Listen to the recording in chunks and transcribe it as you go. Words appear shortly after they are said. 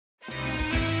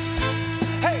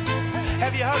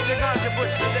you hugged your ganja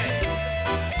bush today?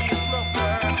 Do you smoke the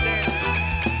herb daily?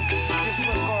 This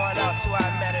was going out to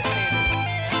our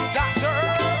meditators.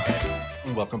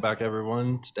 Doctor! Welcome back,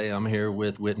 everyone. Today I'm here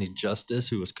with Whitney Justice,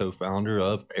 who is co-founder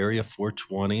of Area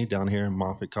 420 down here in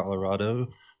Moffat, Colorado.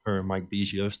 Her and Mike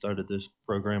Biggio started this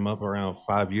program up around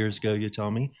 5 years ago, you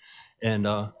tell me. And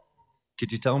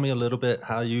could you tell me a little bit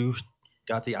how you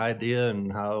got the idea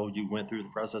and how you went through the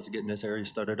process of getting this area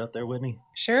started up there, Whitney?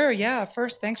 Sure, yeah.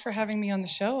 First, thanks for having me on the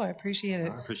show. I appreciate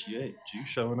it. I appreciate you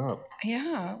showing up.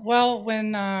 Yeah, well,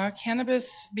 when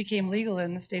cannabis became legal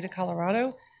in the state of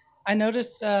Colorado, I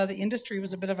noticed the industry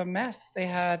was a bit of a mess. They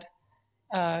had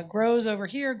grows over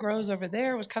here, grows over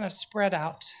there. It was kind of spread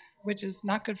out, which is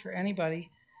not good for anybody.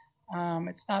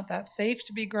 It's not that safe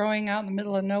to be growing out in the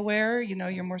middle of nowhere. You know,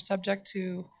 you're more subject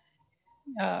to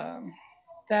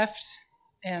theft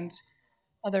and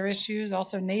other issues,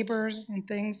 also neighbors and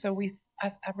things. So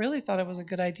I really thought it was a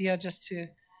good idea just to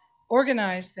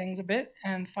organize things a bit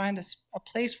and find a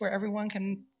place where everyone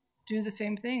can do the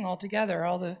same thing all together.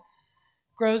 All the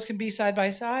grows can be side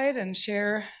by side and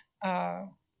share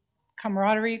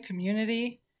camaraderie,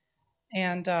 community,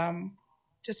 and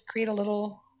just create a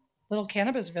little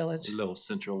cannabis village. A little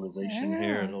centralization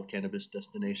here, a little cannabis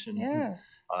destination.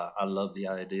 Yes. I love the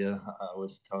idea. I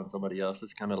was telling somebody else,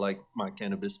 it's kind of like my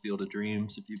cannabis field of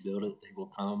dreams. If you build it, they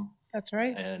will come. That's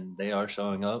right. And they are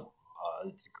showing up.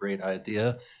 It's a great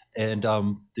idea. And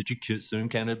did you consume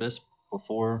cannabis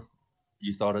before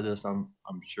you thought of this? I'm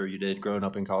sure you did. Growing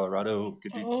up in Colorado,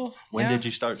 when did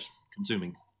you start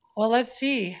consuming? Well, let's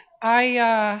see.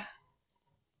 I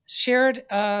shared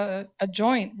a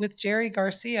joint with Jerry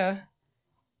Garcia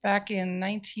back in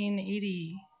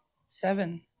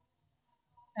 1987,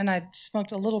 and I'd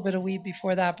smoked a little bit of weed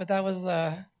before that, but that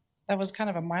was kind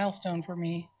of a milestone for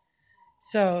me.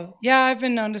 So yeah, I've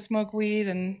been known to smoke weed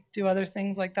and do other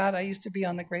things like that. I used to be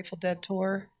on the Grateful Dead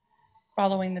tour,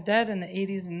 following the Dead in the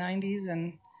 80s and 90s,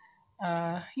 and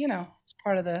it's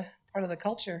part of the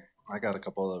culture. I got a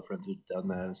couple of other friends who've done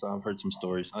that, so I've heard some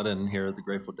stories. I didn't hear the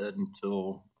Grateful Dead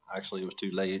until actually it was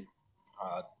too late.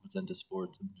 I was into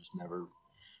sports and just never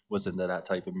was into that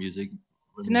type of music.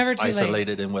 It's never too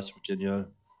isolated late. In West Virginia.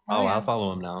 Oh yeah. I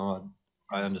follow them now.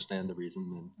 I understand the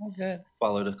reason. And good.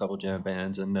 Followed a couple jam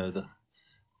bands and know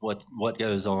what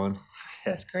goes on.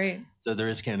 That's great. So there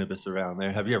is cannabis around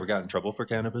there. Have you ever gotten in trouble for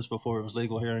cannabis before it was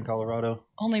legal here in Colorado?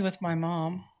 Only with my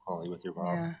mom. Only with your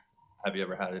mom. Yeah. Have you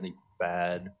ever had any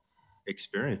bad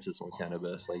experiences on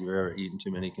cannabis? Like, you've ever eaten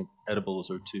too many edibles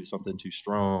or something too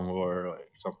strong, or like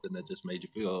something that just made you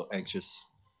feel anxious?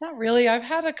 Not really. I've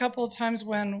had a couple of times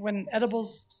when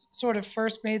edibles sort of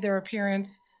first made their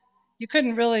appearance, you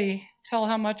couldn't really tell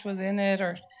how much was in it,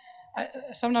 or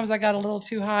sometimes I got a little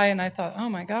too high and I thought, oh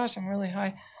my gosh, I'm really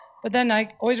high. But then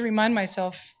I always remind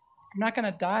myself, I'm not going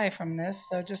to die from this,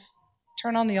 so just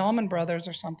turn on the Allman Brothers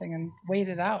or something and wait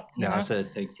it out. Yeah, I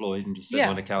said Pink Floyd and just sit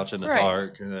on the couch in the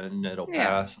dark, and it'll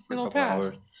pass for a couple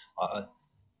hours.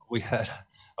 We had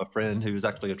a friend who was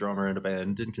actually a drummer in a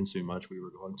band, didn't consume much. We were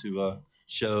going to a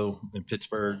show in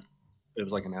Pittsburgh. It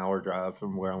was like an hour drive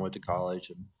from where I went to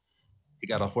college, and he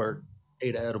got off work,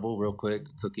 ate an edible real quick,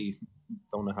 cookie,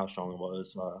 don't know how strong it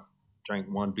was, drank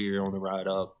one beer on the ride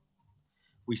up.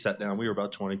 We sat down. We were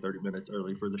about 20, 30 minutes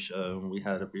early for the show, and we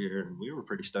had a beer, and we were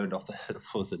pretty stoned off the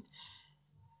edibles. And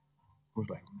we're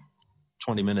like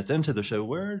 20 minutes into the show,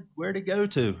 where'd he go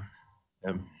to?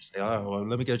 And say, oh, well,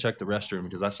 let me go check the restroom,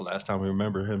 because that's the last time we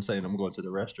remember him saying, I'm going to the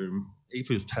restroom. He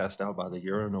was passed out by the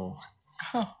urinal,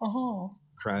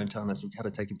 crying, telling us we got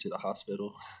to take him to the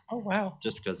hospital. Oh, wow.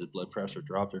 Just because his blood pressure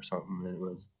dropped or something. It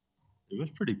was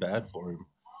pretty bad for him.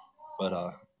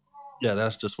 But yeah,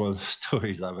 that's just one of the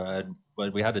stories I've had.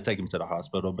 But we had to take him to the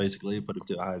hospital, basically, put him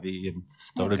to IV and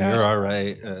told him you're all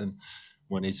right. And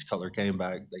when his color came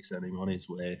back, they sent him on his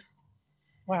way.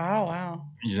 Wow.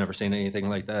 You've never seen anything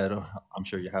like that? I'm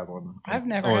sure you have I've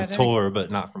never on had tour,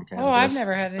 but not from cannabis. Oh, I've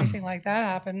never had anything like that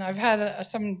happen. I've had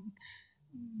some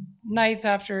nights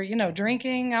after,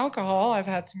 drinking alcohol. I've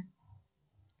had some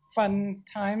fun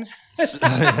times,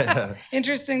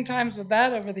 interesting times with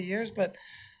that over the years. But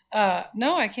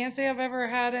no, I can't say I've ever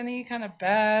had any kind of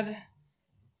bad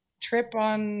trip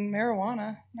on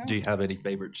marijuana. No. Do you have any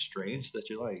favorite strains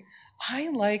that you like? I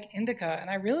like indica, and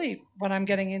what I'm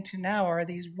getting into now are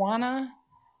these Wana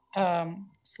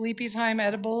sleepy time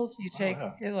edibles. You take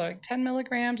like 10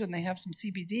 milligrams, and they have some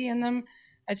CBD in them.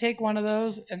 I take one of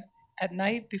those at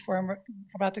night before I'm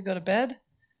about to go to bed,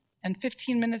 and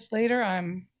 15 minutes later,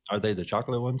 Are they the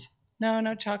chocolate ones?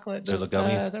 No chocolate. They're just the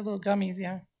gummies? They're little gummies,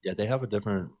 yeah. Yeah, they have a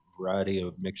different variety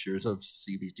of mixtures of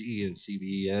CBG and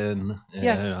CBN. And,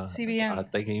 yes, CBN. I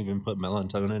think even put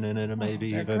melatonin in it,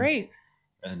 maybe. They're even. Great.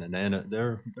 And then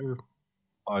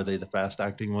are they the fast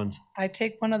acting ones? I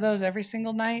take one of those every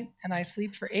single night, and I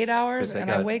sleep for 8 hours, and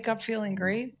I wake up feeling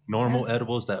great. Normal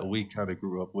edibles that we kind of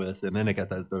grew up with, and then they got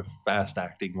the fast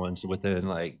acting ones within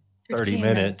like 30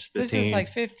 minutes. 15. This is like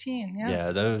 15. Yeah.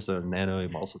 Yeah, those are nano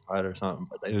emulsified or something,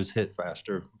 but those hit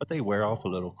faster, but they wear off a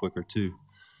little quicker too.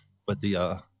 But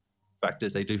the fact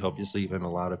is, they do help you sleep, and a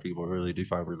lot of people really do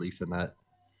find relief in that.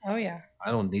 Oh yeah. I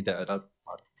don't need that.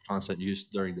 Constant use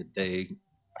during the day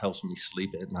helps me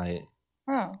sleep at night.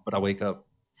 Oh. But I wake up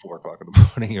 4 o'clock in the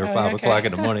morning or 5 o'clock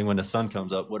in the morning when the sun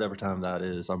comes up, whatever time that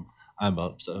is, I'm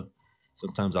up. So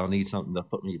sometimes I'll need something to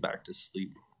put me back to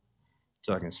sleep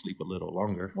so I can sleep a little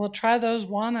longer. Well, try those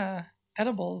Wana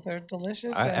edibles. They're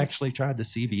delicious. I actually tried the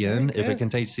CBN. If it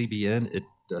contains CBN,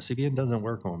 CBN doesn't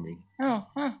work on me. Oh,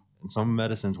 huh. And some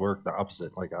medicines work the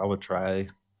opposite. Like I would try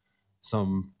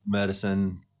some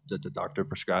medicine that the doctor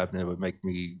prescribed, and it would make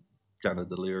me kind of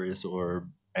delirious or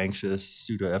anxious,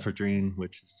 pseudoephedrine,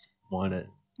 which is one that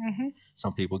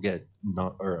some people get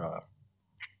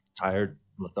tired,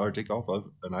 lethargic off of,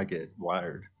 and I get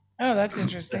wired. Oh, that's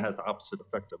interesting. It has the opposite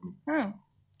effect of me. Oh.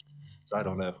 So I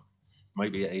don't know.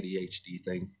 Might be an ADHD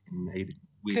thing, and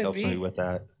weed helps me with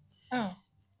that. Oh.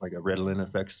 Like a Ritalin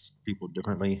affects people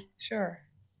differently. Sure.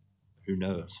 Who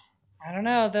knows? I don't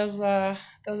know.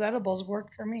 Those edibles work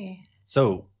for me.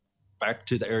 So back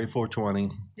to the Area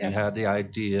 420. Yes. You had the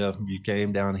idea. You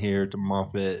came down here to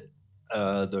Moffat.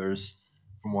 There's,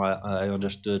 from what I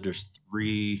understood, there's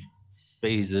 3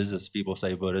 phases, as people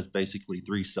say, but it's basically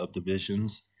 3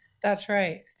 subdivisions. That's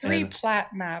right. 3 plat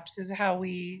maps is how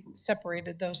we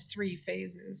separated those 3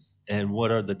 phases. And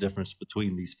what are the difference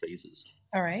between these phases?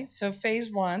 All right. So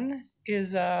phase 1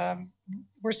 is,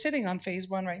 we're sitting on phase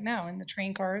 1 right now in the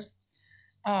train cars.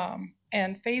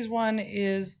 And phase 1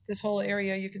 is this whole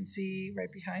area you can see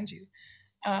right behind you.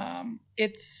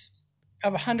 It's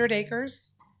of 100 acres.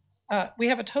 We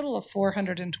have a total of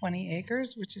 420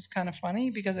 acres, which is kind of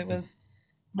funny because it was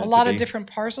a lot of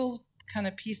different parcels kind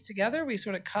of pieced together. We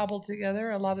sort of cobbled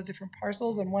together a lot of different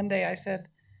parcels. And one day I said,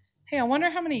 hey, I wonder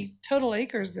how many total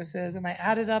acres this is. And I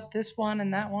added up this one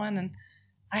and that one, and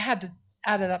I had to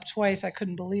add it up twice. I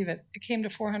couldn't believe it. It came to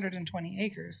 420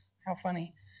 acres. How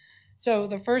funny. So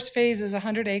the first phase is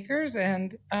 100 acres,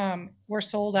 and we're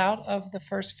sold out of the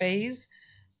first phase.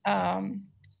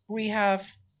 We have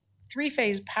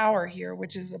 3-phase power here,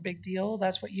 which is a big deal.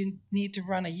 That's what you need to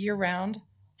run a year-round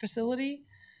facility.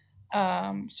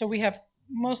 So we have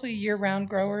mostly year-round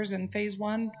growers in phase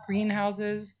 1,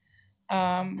 greenhouses.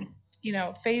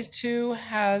 Phase 2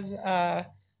 has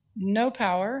no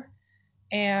power,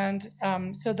 and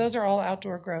so those are all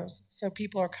outdoor grows. So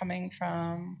people are coming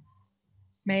from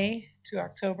May to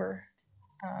October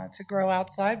to grow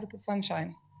outside with the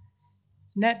sunshine.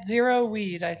 Net zero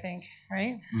weed, I think,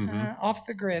 right? Off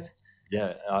the grid.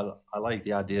 Yeah, I like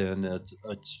the idea, and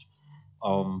it's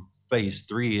phase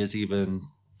 3 is even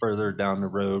further down the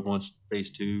road. Once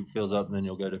phase 2 fills up, and then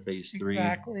you'll go to phase 3.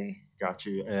 Exactly. Got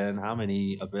you. And how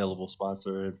many available spots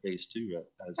are in phase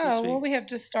 2? We have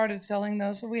just started selling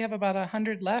those, so we have about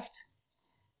 100 left.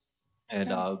 And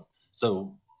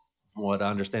so, from what I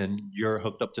understand, you're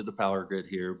hooked up to the power grid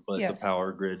here, but the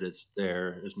power grid that's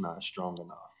there is not strong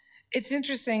enough. It's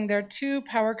interesting. There are 2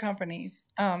 power companies.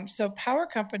 So power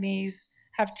companies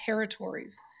have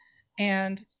territories,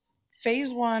 and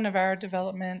phase 1 of our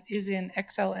development is in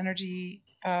XL Energy,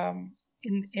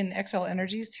 in XL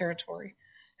Energy's territory.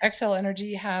 XL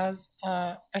Energy has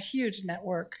a huge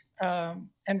network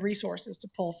and resources to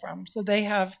pull from. So they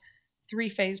have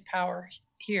 3-phase power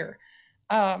here.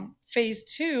 Phase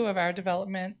 2 of our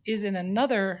development is in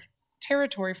another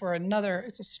territory for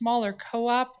it's a smaller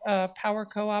co-op, power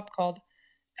co-op called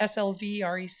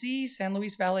SLVREC, San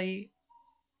Luis Valley.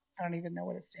 I don't even know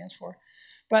what it stands for,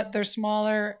 but they're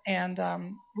smaller, and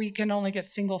we can only get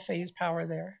single-phase power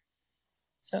there.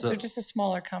 So they're just a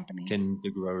smaller company. Can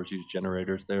the growers use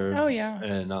generators there? Oh, yeah.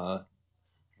 And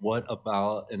what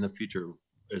about in the future?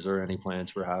 Is there any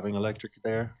plans for having electric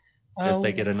there if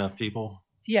they get enough people?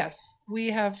 Yes.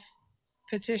 We have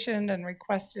petitioned and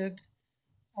requested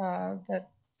that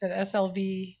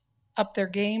SLV up their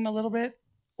game a little bit,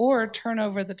 or turn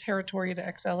over the territory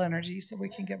to XL Energy so we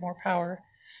can get more power.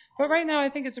 But right now, I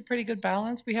think it's a pretty good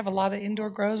balance. We have a lot of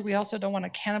indoor grows. We also don't want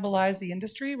to cannibalize the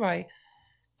industry by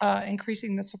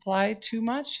increasing the supply too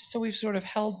much. So we've sort of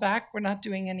held back. We're not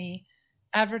doing any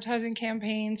advertising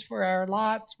campaigns for our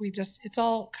lots. It's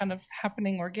all kind of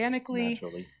happening organically.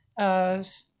 Naturally.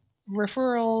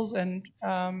 Referrals, and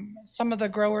some of the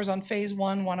growers on phase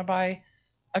 1 want to buy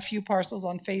a few parcels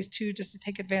on phase 2 just to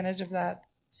take advantage of that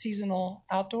seasonal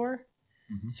outdoor.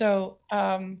 Mm-hmm. So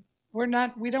we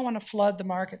don't want to flood the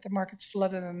market. The market's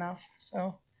flooded enough.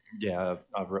 So yeah,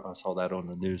 I saw that on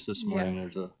the news this morning.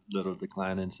 Yes. There's a little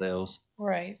decline in sales.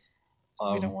 Right.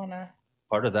 We don't want to.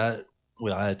 Part of that,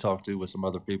 I had talked to with some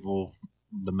other people,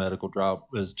 the medical drop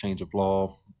is change of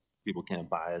law. People can't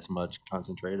buy as much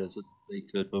concentrate as they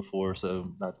could before,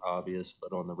 so that's obvious.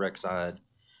 But on the rec side,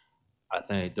 I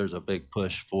think there's a big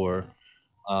push for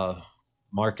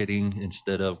marketing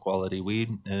instead of quality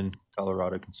weed, and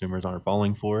Colorado consumers aren't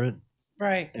falling for it.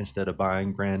 Right. Instead of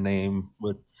buying brand name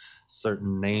with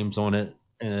certain names on it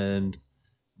and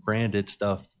branded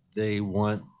stuff, they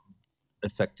want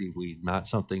effective weed, not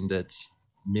something that's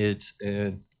mids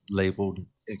and labeled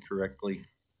incorrectly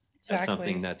as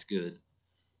something that's good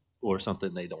or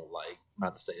something they don't like.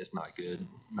 Not to say it's not good,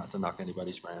 not to knock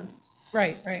anybody's brand.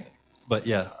 Right, right. But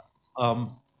yeah,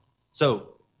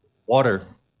 so water,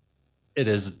 it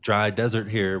is dry desert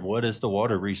here. What is the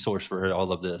water resource for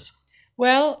all of this?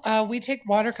 Well, we take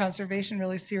water conservation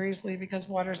really seriously because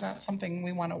water is not something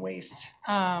we want to waste.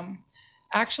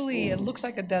 Actually, it looks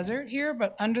like a desert here,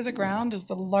 but under the ground is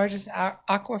the largest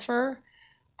aquifer.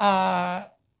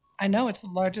 I know it's the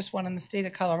largest one in the state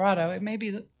of Colorado. It may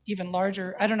be even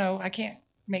larger. I don't know. I can't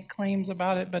make claims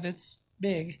about it, but it's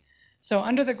big. So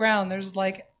under the ground, there's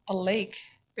like a lake,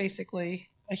 basically,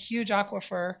 a huge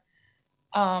aquifer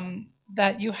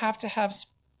that you have to have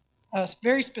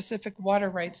very specific water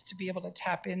rights to be able to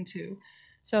tap into.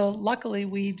 So luckily,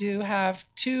 we do have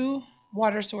 2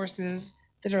 water sources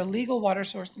that are legal water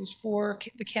sources for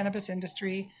the cannabis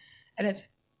industry, and it's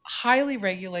highly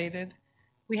regulated.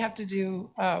 We have to do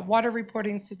water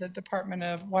reportings to the Department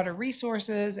of Water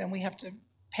Resources, and we have to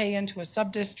pay into a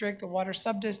sub-district, a water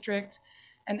sub-district,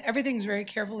 and everything's very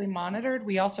carefully monitored.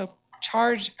 We also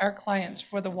charge our clients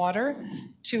for the water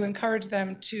to encourage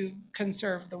them to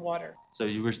conserve the water. So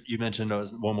you mentioned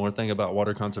one more thing about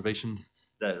water conservation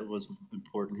that was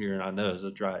important here, and I know it's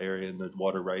a dry area and the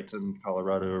water rights in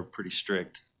Colorado are pretty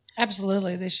strict.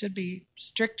 Absolutely. They should be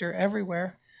stricter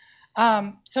everywhere.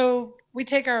 So we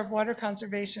take our water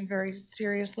conservation very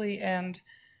seriously, and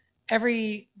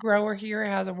every grower here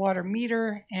has a water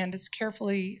meter, and it's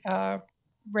carefully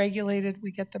regulated.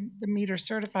 We get the meter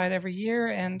certified every year,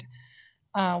 and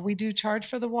we do charge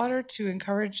for the water to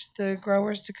encourage the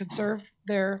growers to conserve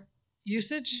their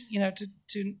usage,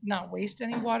 to not waste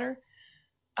any water.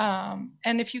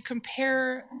 And if you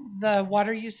compare the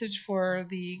water usage for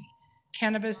the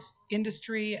cannabis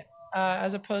industry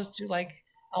as opposed to like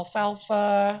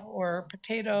alfalfa or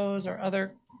potatoes or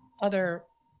other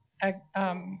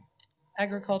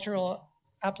agricultural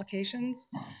applications,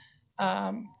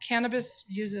 cannabis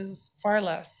uses far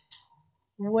less,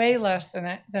 way less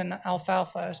than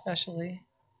alfalfa, especially.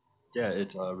 Yeah,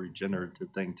 it's a regenerative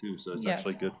thing too, so it's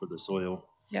actually good for the soil.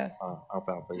 Yes.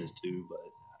 Alfalfa is too, but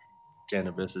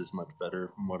cannabis is much better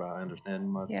from what I understand,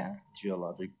 my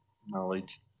geologic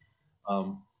knowledge.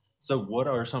 So what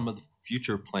are some of the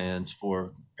future plans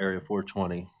for Area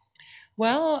 420?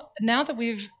 Well, now that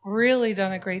we've really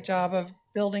done a great job of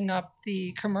building up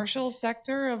the commercial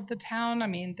sector of the town, I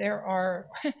mean, there are,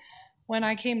 when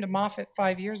I came to Moffat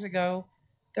 5 years ago,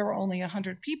 there were only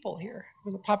 100 people here. It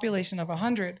was a population of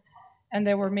 100. And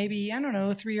there were maybe,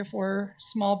 3 or 4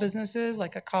 small businesses,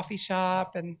 like a coffee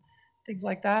shop and things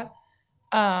like that.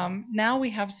 Now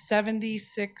we have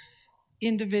 76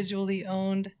 individually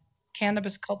owned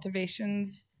cannabis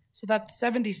cultivations. So that's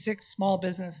 76 small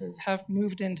businesses have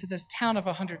moved into this town of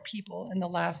 100 people in the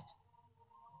last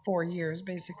 4 years,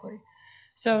 basically.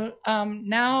 So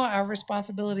now our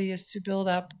responsibility is to build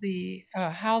up the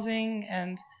housing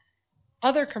and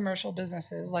other commercial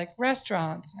businesses like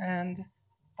restaurants and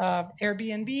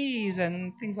Airbnbs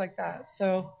and things like that.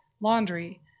 So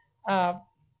laundry,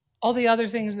 all the other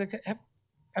things that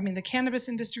the cannabis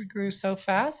industry grew so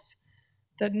fast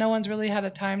that no one's really had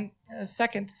a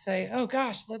second to say, oh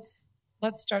gosh, let's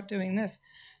start doing this.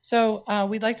 So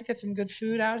we'd like to get some good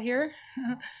food out here.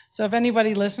 So if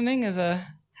anybody listening has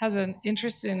an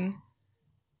interest in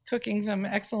cooking some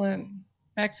excellent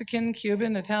Mexican,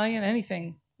 Cuban, Italian,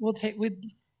 anything,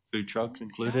 food trucks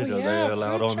included? Are they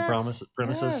allowed on the premises?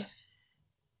 Yes.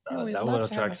 That would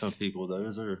attract some people.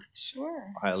 Those are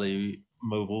highly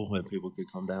mobile when people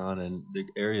could come down, and the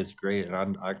area is great. And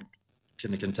I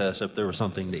can contest if there was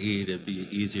something to eat, it'd be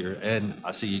easier. And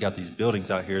I see you got these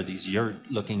buildings out here, these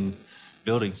yurt-looking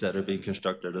buildings that are being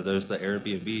constructed. Are those the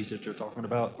Airbnbs that you're talking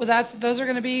about? Well, those are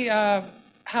going to be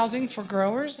housing for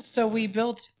growers. So we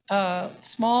built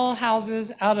small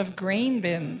houses out of grain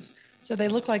bins. So they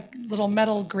look like little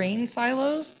metal grain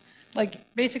silos,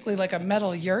 basically like a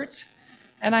metal yurt.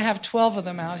 And I have 12 of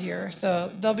them out here.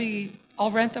 So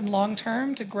I'll rent them long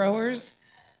term to growers.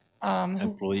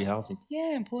 Employee housing.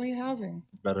 Yeah, employee housing.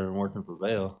 Better than working for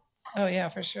Vail. Oh, yeah,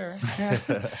 for sure. Yeah.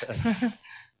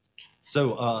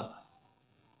 So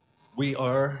we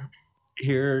are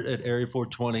here at Area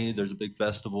 420. There's a big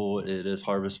festival. It is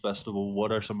Harvest Festival.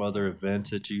 What are some other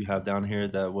events that you have down here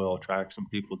that will attract some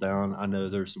people down? I know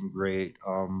there's some great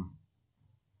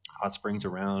hot springs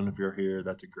around. If you're here,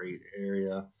 that's a great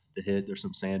area to hit. There's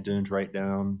some sand dunes right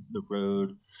down the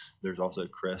road. There's also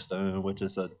Crestone, which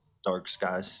is a dark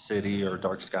sky city or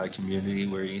dark sky community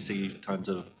where you see tons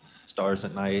of stars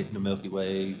at night, the Milky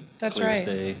Way. That's right.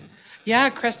 Day.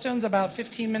 Yeah, Crestone's about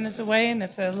 15 minutes away, and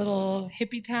it's a little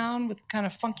hippie town with kind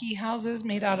of funky houses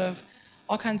made out of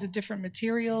all kinds of different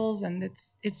materials, and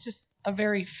it's just a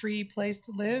very free place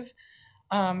to live.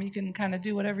 You can kind of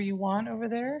do whatever you want over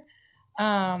there.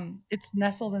 It's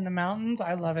nestled in the mountains.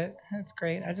 I love it. It's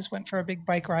great. I just went for a big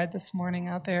bike ride this morning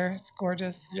out there. It's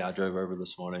gorgeous. Yeah, I drove over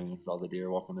this morning and saw the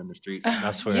deer walking in the street.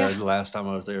 I swear, the last time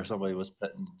I was there, somebody was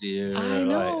petting the deer. I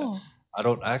know. I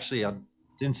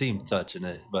didn't see him touching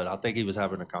it, but I think he was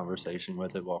having a conversation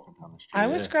with it walking down the street. I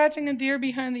was scratching a deer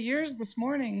behind the ears this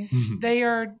morning.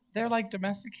 They're like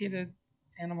domesticated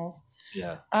animals.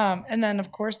 Yeah. And then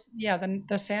of course,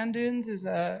 the sand dunes is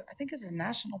I think it's a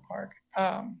national park.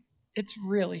 It's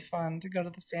really fun to go to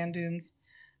the sand dunes.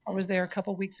 I was there a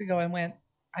couple weeks ago and went,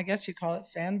 I guess you call it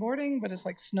sandboarding, but it's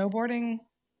like snowboarding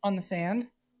on the sand.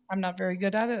 I'm not very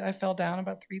good at it. I fell down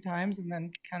about 3 times and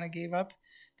then kind of gave up.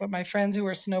 But my friends who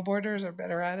are snowboarders are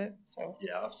better at it. So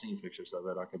yeah, I've seen pictures of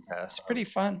it. I can pass. It's pretty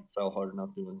fun. Fell hard enough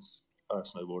doing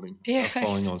snowboarding. Yeah,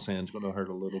 falling on sand is going to hurt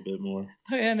a little bit more.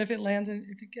 And if it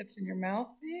gets in your mouth,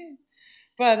 yeah.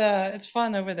 But it's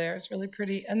fun over there. It's really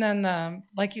pretty. And then,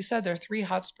 like you said, there are 3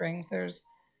 hot springs. There's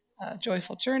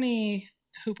Joyful Journey,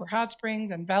 Hooper Hot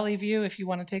Springs, and Valley View. If you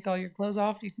want to take all your clothes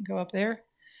off, you can go up there.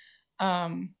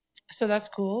 So that's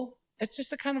cool. It's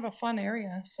just a kind of a fun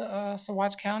area. So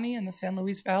Saguache County and the San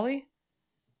Luis Valley.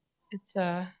 It's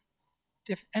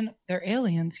different, and they're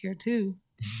aliens here too,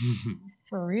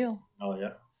 for real. Oh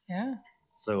yeah. Yeah.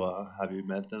 So have you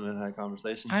met them and had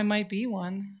conversations? I might be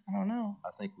one. I don't know. I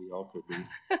think we all could be.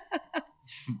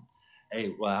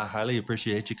 Hey, well, I highly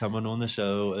appreciate you coming on the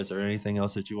show. Is there anything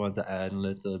else that you want to add and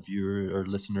let the viewer or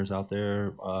listeners out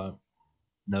there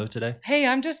know today? Hey,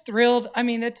 I'm just thrilled. I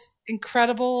mean, it's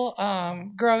incredible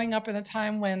growing up in a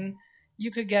time when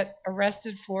you could get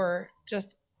arrested for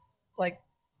just like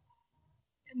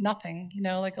nothing,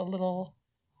 like a little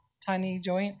tiny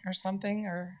joint or something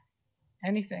or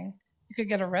anything. You could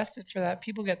get arrested for that.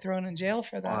 People get thrown in jail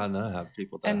for that. I know. I have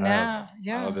people that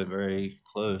I've been very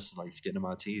close, like skin in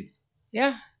my teeth.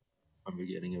 Yeah. I'm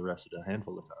getting arrested a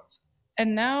handful of times.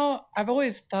 And now I've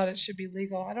always thought it should be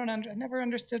legal. I never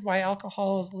understood why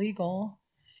alcohol is legal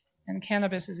and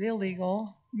cannabis is illegal.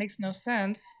 It makes no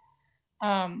sense.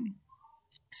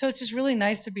 So it's just really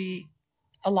nice to be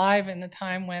alive in a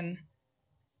time when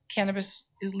cannabis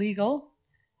is legal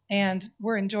and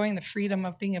we're enjoying the freedom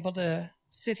of being able to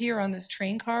sit here on this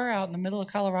train car out in the middle of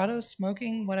Colorado,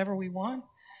 smoking whatever we want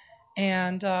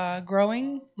and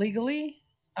growing legally.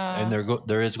 And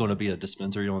there is going to be a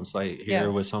dispensary on site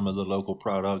here with some of the local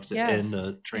products in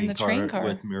the train car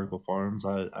with Miracle Farms,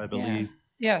 I believe.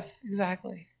 Yeah. Yes,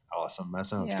 exactly. Awesome. That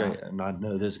sounds great. And I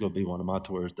know this is going to be one of my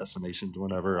tourist destinations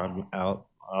whenever I'm out.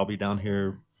 I'll be down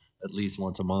here at least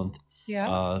once a month.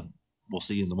 Yeah. We'll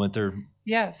see in the winter.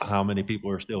 Yes. How many people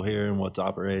are still here and what's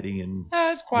operating and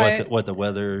it's quiet. What the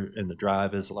weather and the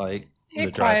drive is like.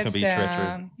 It quiets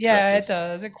down. Yeah, it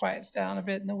does. It quiets down a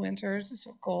bit in the winter. It's just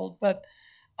so cold. But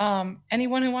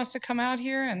anyone who wants to come out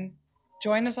here and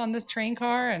join us on this train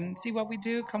car and see what we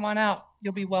do, come on out.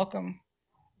 You'll be welcome.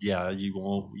 Yeah, you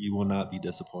will not be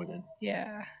disappointed.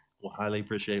 Yeah. Well, highly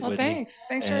appreciate Whitney. Thanks.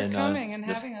 Thanks for coming and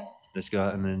having us. Let's go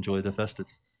out and enjoy the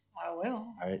festives. I will.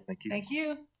 All right, thank you. Thank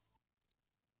you.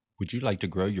 Would you like to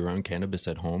grow your own cannabis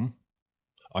at home?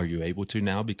 Are you able to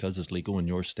now because it's legal in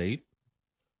your state?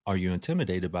 Are you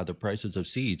intimidated by the prices of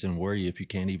seeds and worry if you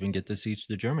can't even get the seeds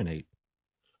to germinate?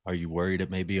 Are you worried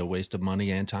it may be a waste of money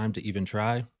and time to even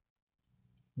try?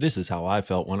 This is how I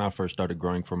felt when I first started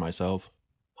growing for myself.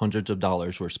 Hundreds of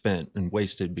dollars were spent and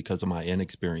wasted because of my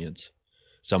inexperience.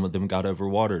 Some of them got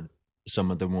overwatered.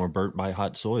 Some of them were burnt by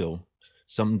hot soil.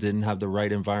 Some didn't have the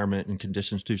right environment and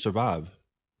conditions to survive.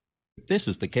 If this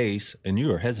is the case, and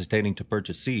you are hesitating to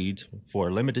purchase seeds, for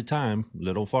a limited time,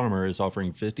 Little Farmer is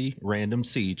offering 50 random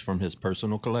seeds from his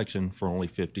personal collection for only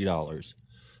 $50.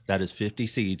 That is 50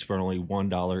 seeds for only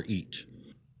 $1 each.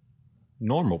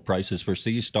 Normal prices for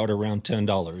seeds start around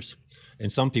 $10,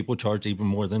 and some people charge even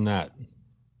more than that.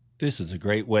 This is a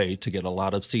great way to get a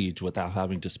lot of seeds without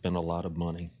having to spend a lot of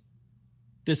money.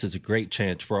 This is a great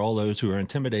chance for all those who are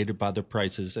intimidated by the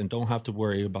prices and don't have to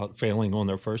worry about failing on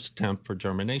their first attempt for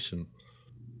germination.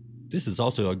 This is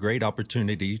also a great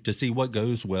opportunity to see what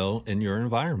goes well in your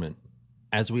environment.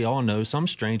 As we all know, some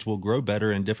strains will grow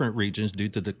better in different regions due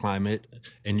to the climate,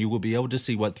 and you will be able to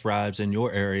see what thrives in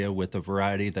your area with the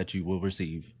variety that you will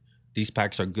receive. These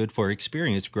packs are good for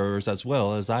experienced growers as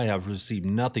well, as I have received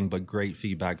nothing but great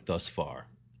feedback thus far.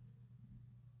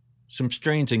 Some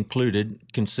strains included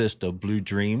consist of Blue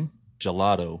Dream,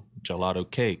 Gelato, Gelato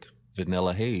Cake,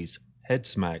 Vanilla Haze, Head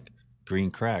Smack,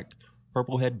 Green Crack,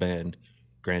 Purple Headband,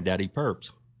 Granddaddy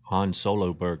Perps, Han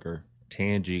Solo Burger,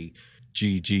 Tangy,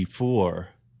 GG4,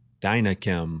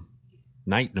 Dynachem,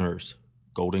 Night Nurse,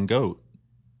 Golden Goat,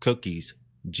 Cookies,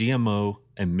 GMO,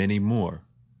 and many more.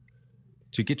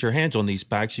 To get your hands on these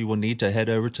packs, you will need to head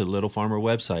over to Little Farmer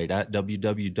website at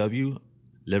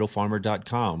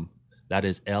www.littlefarmer.com. That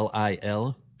is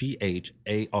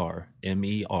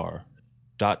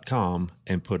LILPHARMER.com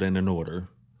and put in an order.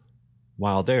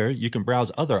 While there, you can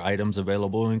browse other items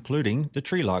available, including the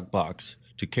Tree Lock box,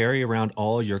 to carry around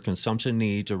all your consumption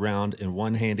needs around in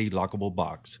one handy lockable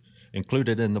box.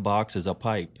 Included in the box is a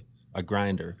pipe, a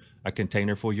grinder, a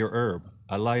container for your herb,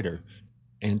 a lighter,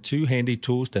 and 2 handy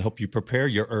tools to help you prepare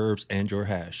your herbs and your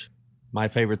hash. My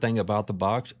favorite thing about the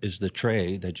box is the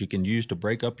tray that you can use to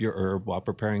break up your herb while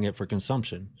preparing it for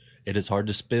consumption. It is hard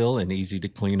to spill and easy to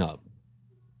clean up.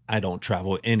 I don't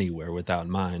travel anywhere without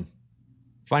mine.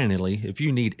 Finally, if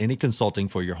you need any consulting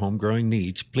for your home growing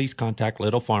needs, please contact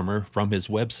Little Farmer from his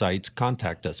website's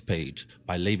Contact Us page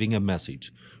by leaving a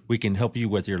message. We can help you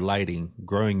with your lighting,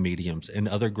 growing mediums, and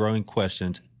other growing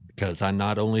questions, because I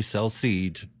not only sell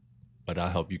seeds, but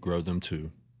I help you grow them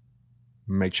too.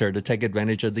 Make sure to take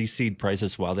advantage of these seed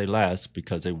prices while they last,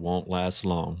 because they won't last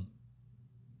long.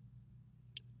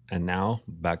 And now,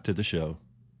 back to the show.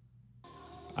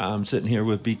 I'm sitting here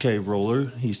with BK Roller.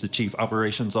 He's the Chief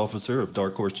Operations Officer of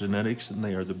Dark Horse Genetics, and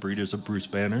they are the breeders of Bruce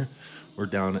Banner. We're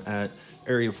down at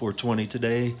Area 420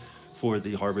 today for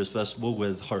the Harvest Festival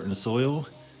with Heart and Soil.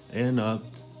 And I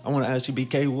want to ask you,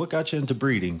 BK, what got you into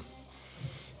breeding?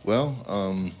 Well,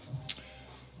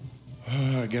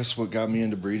 I guess what got me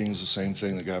into breeding is the same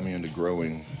thing that got me into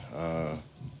growing.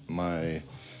 My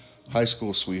high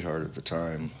school sweetheart at the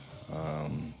time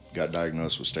got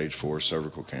diagnosed with stage 4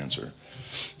 cervical cancer.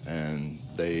 And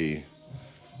they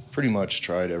pretty much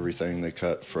tried everything. They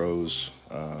cut, froze,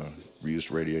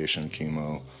 used radiation,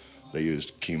 chemo. They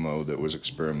used chemo that was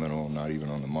experimental, not even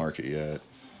on the market yet.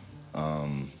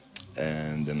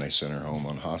 And then they sent her home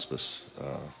on hospice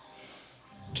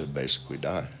to basically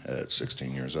die at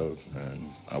 16 years old, and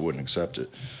I wouldn't accept it.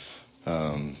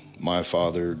 My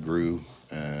father grew,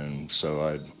 and so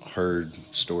I'd heard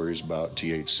stories about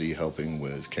THC helping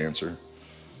with cancer,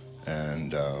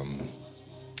 and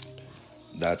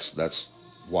that's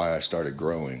why I started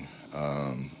growing.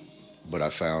 But I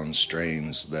found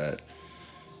strains that,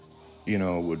 you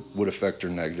know, would affect her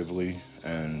negatively,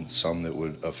 and some that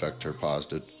would affect her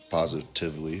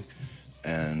positively,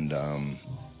 and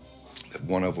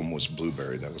one of them was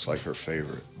blueberry. That was like her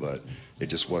favorite, but it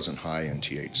just wasn't high in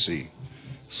THC.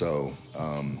 So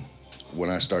when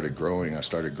I started growing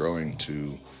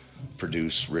to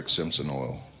produce Rick Simpson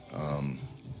oil.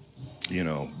 You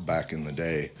know, back in the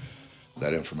day,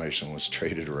 that information was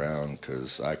traded around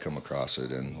because I come across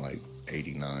it in like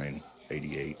 89,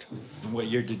 88. And what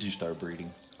year did you start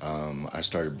breeding? I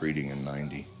started breeding in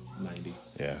 90. 90.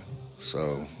 Yeah.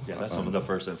 So yeah, that's some of the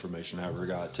first information I ever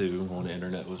got too on the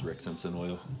internet was Rick Simpson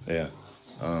oil. Yeah,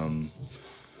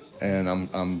 and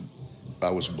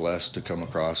I was blessed to come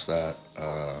across that.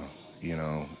 You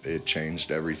know, it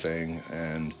changed everything,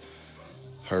 and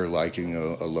her liking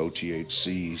a low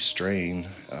THC strain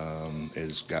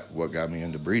what got me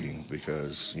into breeding,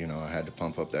 because you know I had to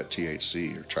pump up that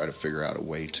THC or try to figure out a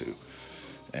way to,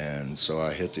 and so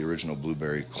I hit the original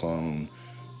blueberry clone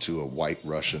to a White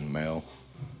Russian male.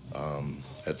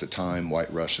 At the time,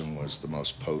 White Russian was the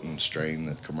most potent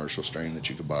commercial strain that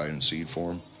you could buy in seed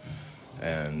form.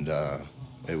 And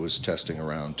it was testing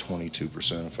around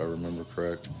 22%, if I remember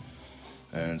correct.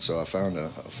 And so I found a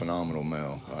phenomenal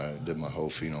male. I did my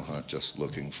whole pheno hunt just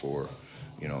looking for,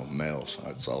 you know, males.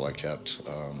 That's all I kept.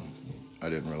 I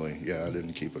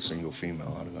didn't keep a single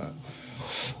female out of that.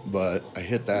 But I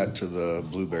hit that to the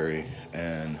blueberry,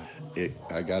 and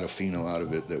I got a pheno out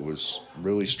of it that was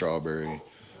really strawberry,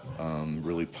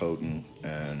 really potent,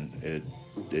 and it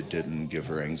didn't give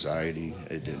her anxiety.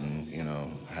 It didn't, you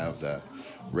know, have that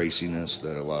raciness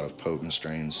that a lot of potent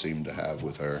strains seem to have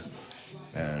with her.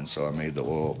 And so I made the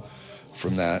oil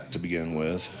from that to begin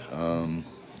with.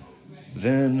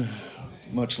 Then,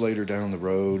 much later down the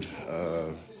road,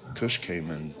 Kush came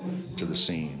in to the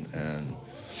scene, and,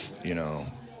 you know,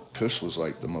 Kush was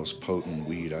like the most potent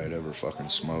weed I'd ever fucking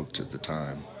smoked at the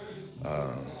time.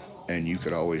 And you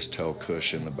could always tell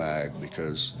Kush in the bag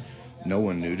because no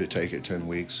one knew to take it 10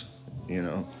 weeks. You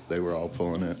know, they were all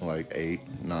pulling it like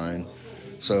 8, 9.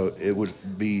 So it would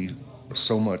be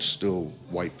so much still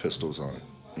white pistols on it,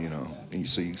 you know, and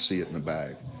so you see it in the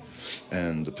bag.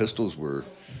 And the pistols were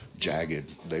jagged.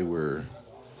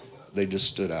 They just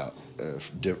stood out,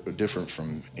 different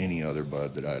from any other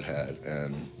bud that I'd had.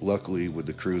 And luckily with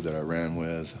the crew that I ran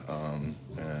with,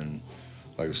 and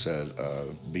like I said,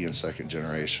 being second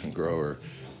generation grower,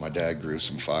 my dad grew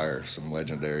some fire, some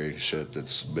legendary shit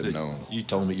that's been known. You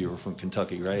told me you were from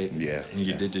Kentucky, right? Yeah. And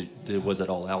you did was it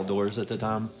all outdoors at the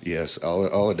time? Yes,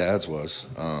 all of Dad's was.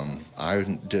 I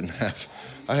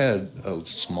had a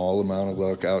small amount of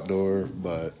luck outdoor,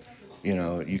 but, you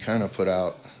know, you kind of put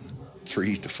out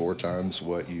 3 to 4 times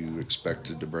what you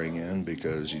expected to bring in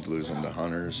because you'd lose them to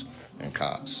hunters and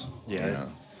cops. Yeah. You know?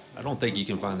 I don't think you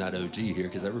can find that OG here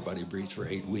because everybody breeds for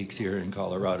 8 weeks here in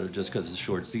Colorado just because it's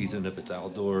short season. If it's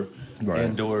outdoor, right.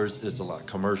 Indoors, it's a lot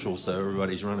commercial, so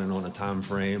everybody's running on a time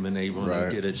frame and they want right.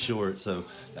 to get it short. So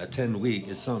that 10-week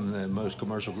is something that most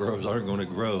commercial growers aren't going to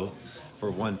grow,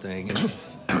 for one thing. And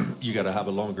you got to have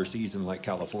a longer season like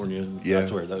California. Yeah.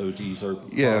 That's where the OGs are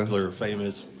popular,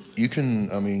 famous. You can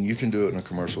do it in a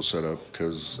commercial setup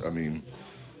because, I mean,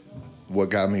 what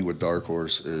got me with Dark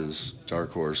Horse is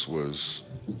Dark Horse was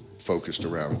focused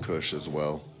around Kush as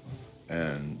well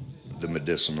and the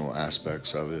medicinal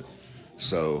aspects of it.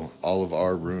 So all of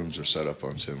our rooms are set up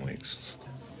on 10 weeks.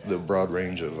 The broad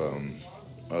range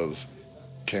of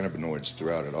cannabinoids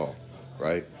throughout it all,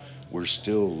 right? We're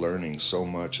still learning so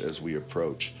much as we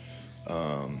approach.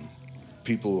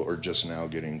 People are just now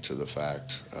getting to the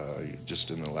fact,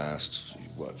 just in the last,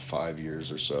 5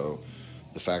 years or so,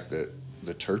 the fact that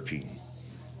the terpene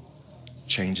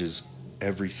changes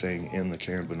everything in the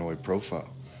cannabinoid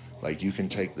profile. Like, you can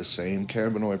take the same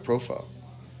cannabinoid profile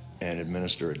and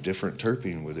administer a different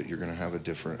terpene with it, you're going to have a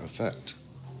different effect.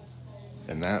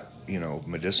 And that,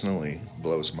 medicinally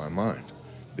blows my mind,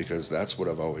 because that's what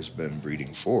I've always been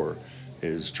breeding for,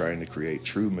 is trying to create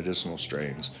true medicinal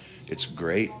strains. It's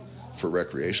great for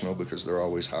recreational because they're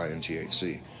always high in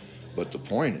THC. But the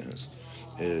point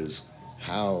is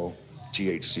how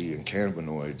THC and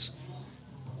cannabinoids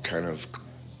kind of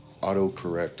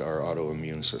auto-correct our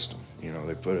autoimmune system.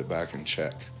 They put it back in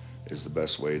check is the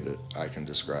best way that I can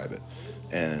describe it.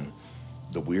 And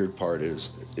the weird part is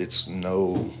it's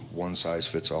no one size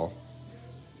fits all,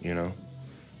 Yeah,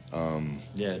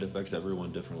 it affects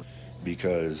everyone differently.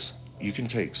 Because you can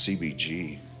take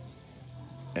CBG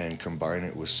and combine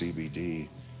it with CBD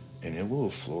and it will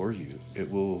floor you. It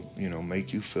will,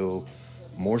 make you feel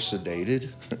more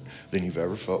sedated than you've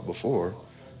ever felt before.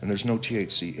 And there's no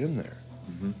THC in there.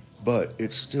 Mm-hmm. But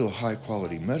it's still high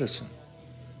quality medicine.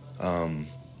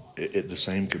 The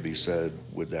same could be said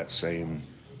with that same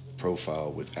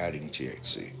profile with adding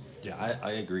THC. Yeah,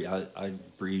 I agree. I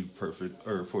breed for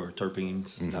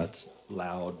terpenes. Mm-hmm. That's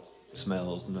loud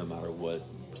smells, no matter what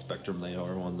spectrum they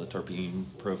are on the terpene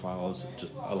profiles.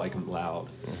 I like them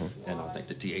loud. Mm-hmm. And I think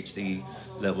the THC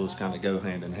levels kind of go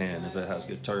hand in hand. If it has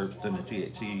good terp, then the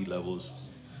THC levels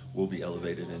will be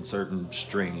elevated in certain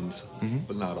strains, mm-hmm.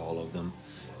 but not all of them.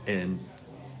 And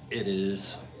it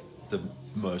is the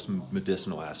most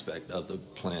medicinal aspect of the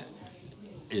plant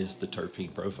is the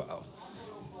terpene profile.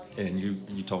 And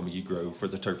you told me you grow for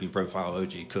the terpene profile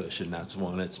OG Kush, and that's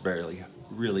one that's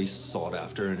really sought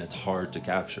after, and it's hard to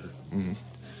capture. Mm-hmm.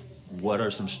 What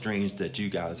are some strains that you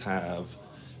guys have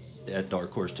at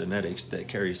Dark Horse Genetics that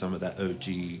carry some of that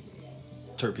OG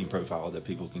terpene profile that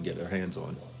people can get their hands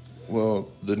on?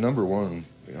 Well, the number one,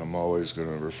 I'm always going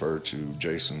to refer to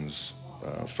Jason's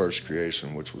first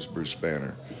creation, which was Bruce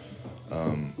Banner.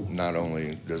 Not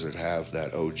only does it have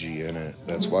that OG in it,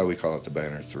 that's why we call it the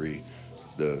Banner 3,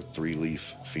 the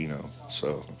 3-leaf pheno.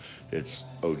 So it's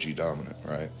OG dominant,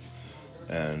 right?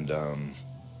 And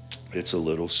it's a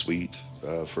little sweet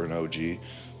for an OG,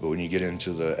 but when you get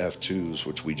into the F2s,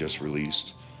 which we just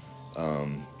released,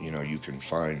 you can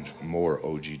find more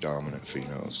OG dominant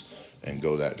phenos and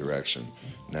go that direction.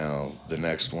 Now, the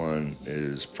next one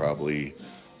is probably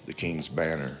the King's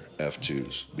Banner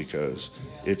F2s, because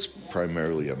it's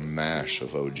primarily a mash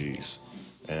of OGs.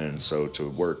 And so to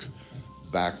work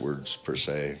backwards, per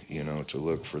se, to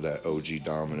look for that OG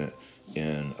dominant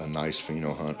in a nice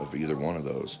pheno hunt of either one of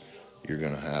those, you're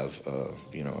going to have,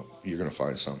 you're going to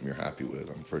find something you're happy with,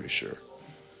 I'm pretty sure.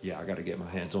 Yeah, I got to get my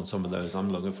hands on some of those. I'm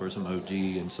looking for some OG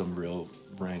and some real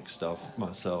rank stuff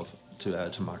myself to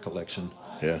add to my collection.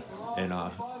 Yeah. And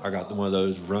I got one of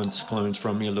those Runts clones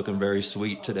from you, looking very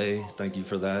sweet today. Thank you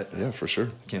for that. Yeah, for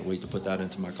sure. Can't wait to put that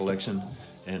into my collection.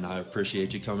 And I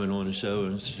appreciate you coming on the show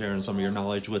and sharing some of your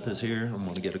knowledge with us here. I'm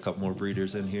going to get a couple more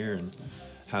breeders in here and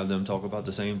have them talk about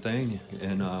the same thing.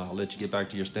 And I'll let you get back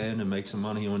to your stand and make some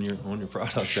money on your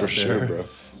product out there. For sure, bro.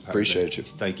 Appreciate you.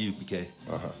 Thank you, BK.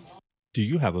 Do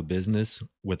you have a business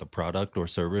with a product or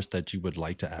service that you would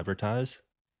like to advertise?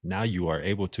 Now you are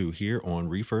able to here on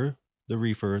Reefer,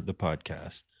 the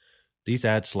podcast. These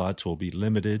ad slots will be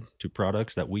limited to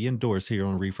products that we endorse here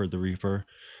on Reefer, the Reefer,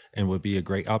 and would be a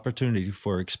great opportunity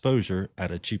for exposure at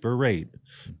a cheaper rate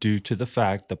due to the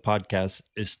fact the podcast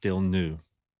is still new.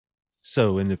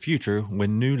 So in the future,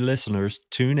 when new listeners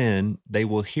tune in, they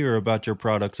will hear about your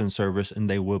products and service, and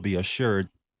they will be assured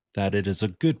that it is a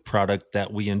good product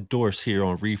that we endorse here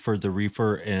on Reefer, the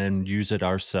Reefer, and use it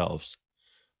ourselves.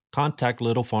 Contact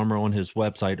Little Farmer on his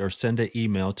website or send an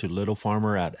email to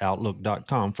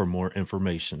littlefarmer@outlook.com for more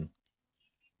information.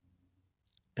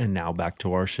 And now back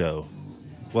to our show.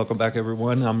 Welcome back,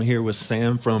 everyone. I'm here with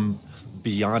Sam from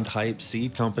Beyond Hype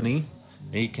Seed Company.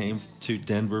 He came to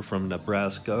Denver from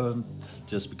Nebraska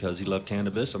just because he loved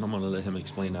cannabis, and I'm going to let him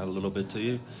explain that a little bit to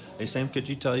you. Hey, Sam, could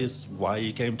you tell us why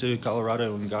you came to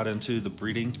Colorado and got into the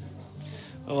breeding?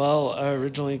 Well, I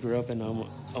originally grew up in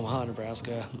Omaha,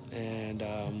 Nebraska, and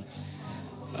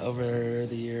over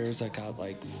the years I got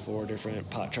like 4 different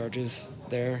pot charges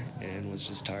there and was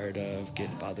just tired of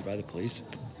getting bothered by the police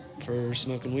for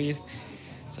smoking weed.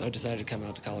 So I decided to come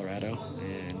out to Colorado,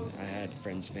 and I had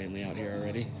friends and family out here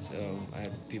already, so I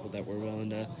had people that were willing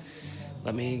to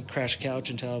let me crash a couch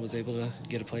until I was able to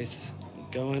get a place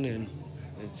going, and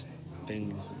it's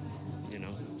been,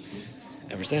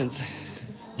 ever since.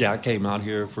 Yeah, I came out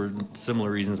here for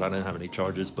similar reasons. I didn't have any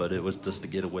charges, but it was just to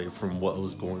get away from what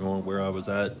was going on where I was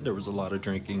at. There was a lot of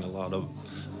drinking, a lot of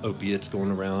opiates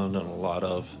going around, and a lot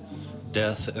of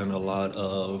death and a lot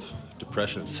of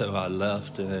depression. So I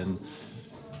left, and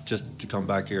just to come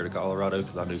back here to Colorado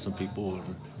because I knew some people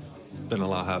and been a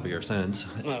lot happier since.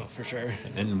 Oh, for sure.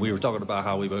 And we were talking about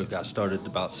how we both got started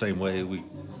about the same way. We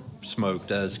smoked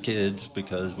as kids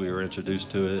because we were introduced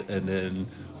to it, and then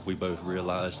we both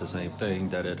realized the same thing,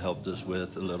 that it helped us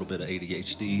with a little bit of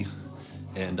ADHD.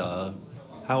 And how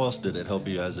else did it help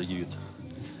you as a youth?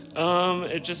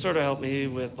 It just sort of helped me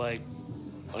with,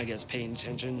 paying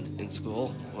attention in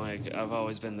school. Like, I've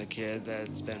always been the kid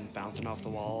that's been bouncing off the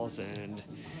walls, and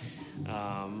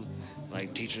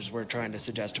teachers were trying to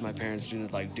suggest to my parents to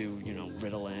do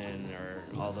Ritalin or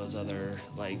all those other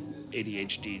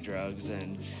ADHD drugs,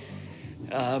 and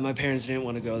my parents didn't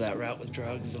want to go that route with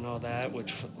drugs and all that,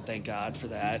 which thank God for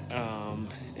that.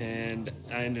 And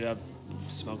I ended up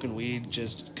smoking weed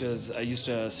just because I used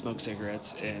to smoke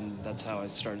cigarettes, and that's how I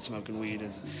started smoking weed.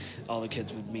 Is all the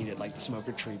kids would meet at the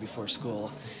smoker tree before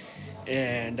school,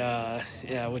 and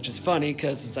which is funny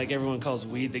because it's like everyone calls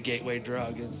weed the gateway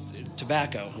drug. It's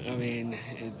tobacco. I mean,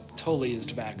 it totally is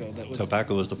tobacco.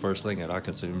 Tobacco was the first thing that I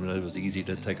consumed. It was easy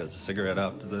to take a cigarette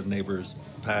out to the neighbor's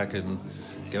pack and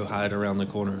go hide around the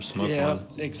corner and smoke one. Yeah,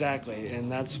 exactly.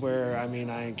 And that's where, I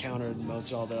encountered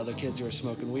most of all the other kids who were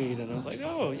smoking weed, and I was like,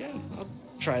 oh, yeah, I'll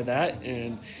try that.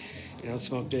 And,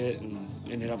 smoked it and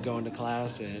ended up going to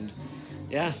class. And,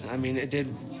 yeah, it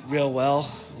did real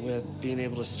well with being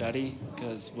able to study,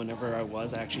 because whenever I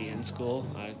was actually in school,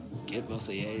 I get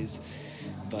mostly A's,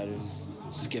 but it was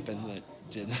skipping that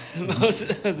did most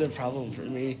of the problem for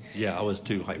me. Yeah, I was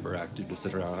too hyperactive to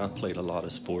sit around. I played a lot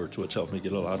of sports, which helped me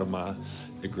get a lot of my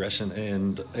aggression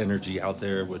and energy out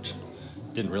there, which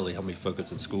didn't really help me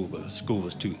focus in school, but school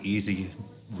was too easy,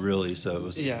 really, so it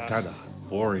was kind of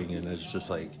boring, and it's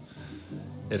just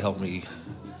it helped me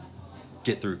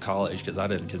get through college because I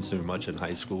didn't consume much in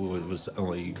high school. It was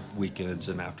only weekends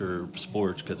and after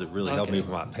sports because it really helped me with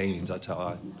my pains. That's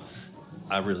how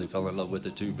I really fell in love with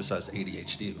it too. Besides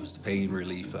ADHD, it was the pain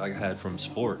relief I had from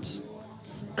sports.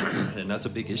 And that's a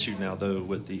big issue now, though,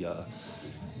 with the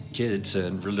kids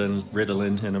and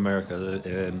Ritalin in America,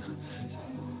 and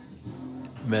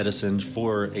medicines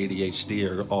for ADHD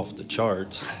are off the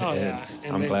charts. Oh, yeah.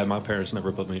 And I'm glad my parents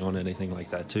never put me on anything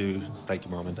like that, too. Thank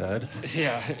you, Mom and Dad.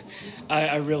 Yeah,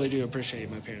 I really do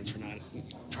appreciate my parents for not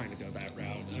trying to go that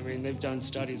route. They've done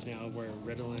studies now where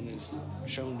Ritalin is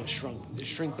shown to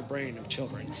shrink the brain of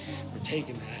children for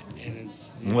taking that, and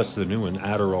it's... And what's the new one?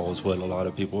 Adderall is what a lot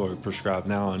of people are prescribed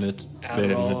now, and it's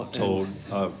been told,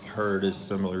 I've heard, is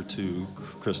similar to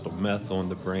crystal meth on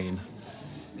the brain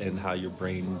and how your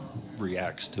brain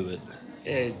reacts to it.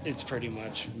 It's pretty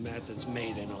much meth that's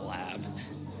made in a lab.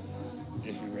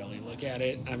 if you really look at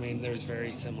it. I mean, there's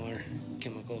very similar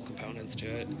chemical components to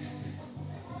it.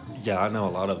 Yeah, I know a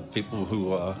lot of people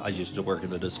who I used to work in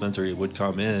the dispensary would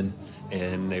come in,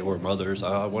 and they were mothers.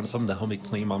 I wanted someone to help me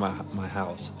clean my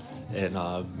house and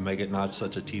make it not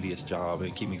such a tedious job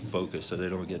and keep me focused so they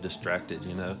don't get distracted,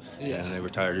 you know. Yeah. And they were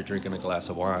tired of drinking a glass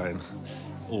of wine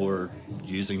or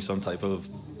using some type of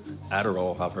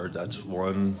Adderall. I've heard that's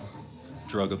one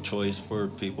drug of choice for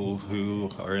people who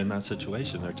are in that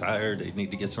situation. They're tired, they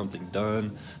need to get something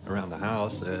done around the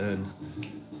house, and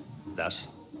that's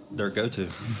their go-to.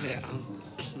 Yeah,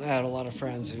 I had a lot of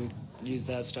friends who used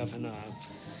that stuff in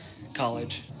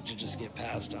college to just get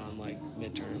passed on like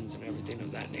midterms and everything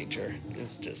of that nature.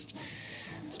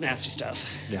 It's nasty stuff.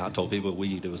 Yeah, I told people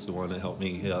weed was the one that helped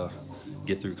me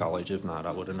get through college. If not,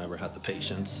 I would have never had the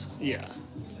patience. Yeah.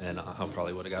 And I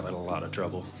probably would have got in a lot of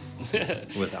trouble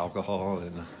with alcohol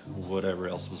and whatever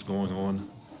else was going on.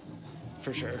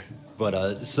 For sure.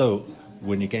 But so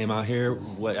when you came out here,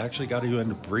 what actually got you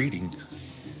into breeding?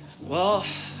 Well,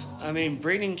 I mean,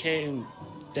 breeding came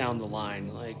down the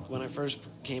line. Like when I first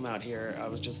came out here, I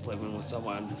was just living with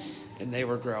someone and they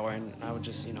were growing. I would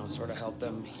just, sort of help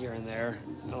them here and there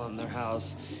on their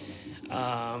house.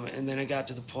 And then it got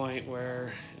to the point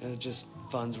where just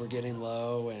funds were getting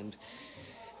low and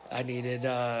I needed,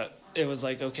 it was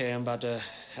like, okay, I'm about to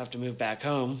have to move back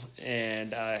home.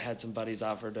 And I had some buddies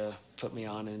offer to put me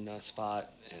on in a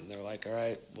spot. And they're like, all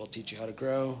right, we'll teach you how to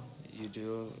grow. You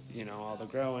do, all the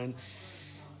growing.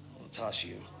 We'll toss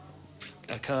you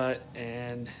a cut.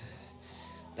 And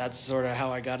that's sort of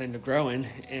how I got into growing,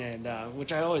 and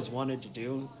which I always wanted to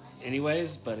do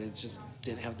anyways, but it just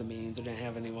didn't have the means. I didn't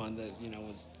have anyone that,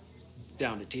 was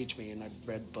down to teach me, and I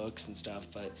read books and stuff,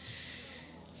 but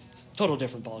it's a total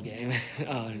different ball game.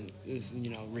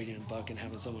 Reading a book and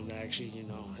having someone that actually,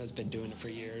 has been doing it for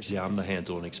years. Yeah, I'm the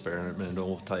hands-on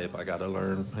experimental type. I got to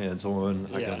learn hands-on.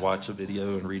 I can watch a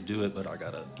video and redo it, but I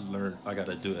got to learn. I got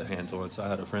to do it hands-on. So I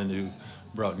had a friend who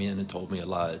brought me in and told me a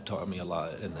lot, taught me a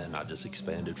lot, and then I just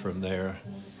expanded from there.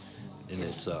 And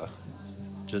it's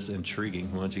just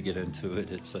intriguing once you get into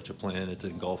it. It's such a plant. It's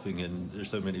engulfing, and there's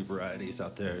so many varieties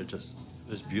out there. It's just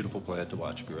this beautiful plant to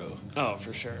watch grow. Oh,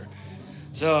 for sure.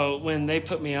 So when they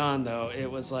put me on, though, it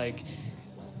was like,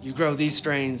 you grow these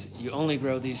strains, you only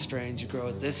grow these strains. You grow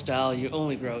it this style, you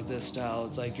only grow it this style.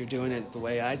 It's like you're doing it the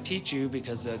way I teach you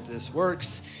because this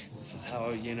works. This is how,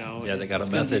 Yeah, they got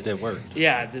a method that worked.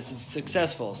 Yeah, this is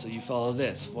successful, so you follow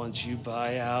this. Once you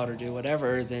buy out or do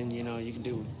whatever, then, you can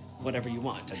do whatever you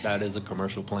want. That is a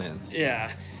commercial plan.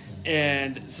 Yeah.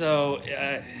 And so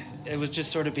it was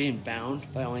just sort of being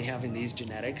bound by only having these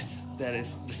genetics. That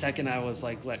is, the second I was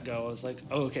like let go, I was like,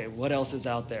 oh, okay, what else is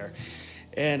out there?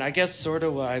 And I guess sort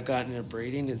of what I've gotten into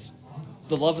breeding is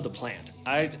the love of the plant.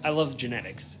 I love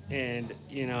genetics, and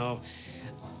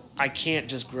I can't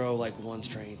just grow like one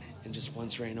strain and just one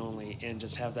strain only and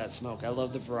just have that smoke. I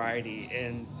love the variety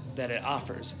and that it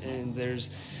offers. And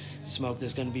there's smoke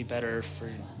that's going to be better for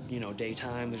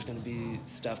daytime. There's going to be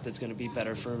stuff that's going to be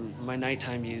better for my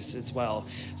nighttime use as well.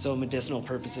 So medicinal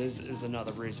purposes is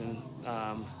another reason.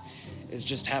 Is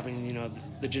just having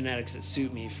the genetics that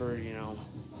suit me for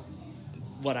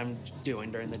what I'm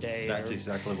doing during the day. That's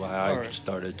exactly why I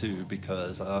started too,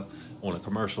 because on a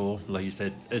commercial, like you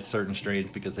said, it's certain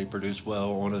strains because they produce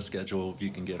well on a schedule. You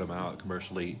can get them out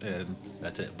commercially, and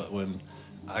that's it. But when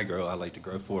I grow, I like to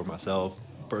grow for myself,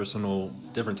 personal,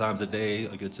 different times of day.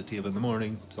 A good sativa in the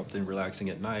morning, something relaxing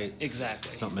at night.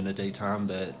 Exactly. Something in the daytime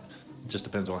that just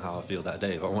depends on how I feel that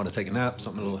day. If I want to take a nap,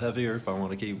 something a little heavier. If I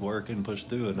want to keep working, push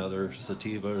through, another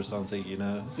sativa or something,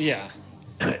 Yeah.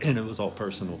 And it was all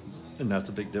personal. And that's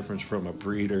a big difference from a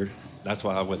breeder. That's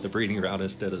why I went the breeding route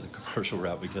instead of the commercial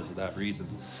route, because of that reason.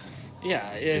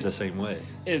 Yeah, it's the same way.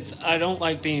 I don't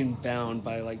like being bound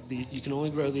by like you can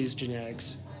only grow these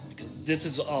genetics because this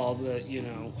is all that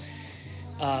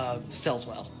sells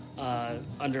well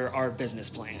under our business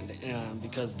plan,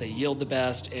 because they yield the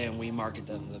best and we market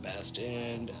them the best.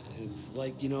 And it's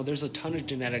like there's a ton of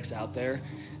genetics out there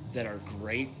that are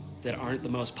great, that aren't the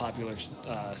most popular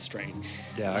strain.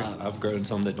 Yeah, I've grown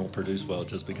some that don't produce well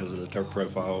just because of the terp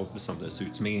profile. It's something that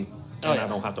suits me, and I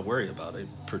don't have to worry about it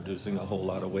producing a whole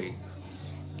lot of weight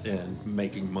and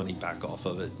making money back off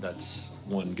of it. That's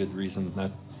one good reason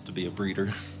not to be a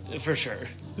breeder. For sure.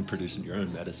 And producing your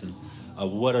own medicine.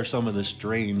 What are some of the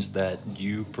strains that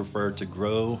you prefer to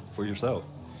grow for yourself?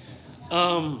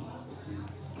 I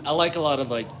like a lot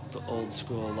of like the old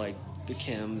school, like the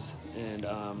Kims and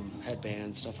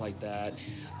headbands, stuff like that.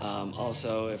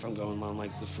 Also, if I'm going on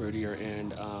like the fruitier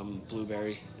end,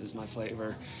 blueberry is my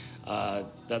flavor.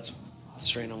 That's the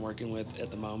strain I'm working with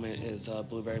at the moment is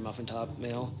blueberry muffin top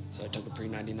male. So I took a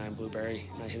pre-99 blueberry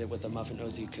and I hit it with a muffin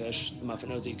OG Kush. The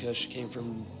muffin OG Kush came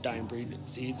from dying breed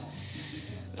seeds.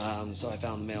 So I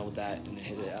found the male with that and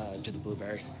hit it to the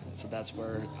blueberry. So that's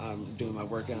where I'm doing my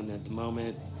work on at the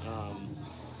moment. I'm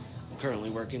currently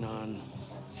working on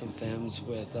some films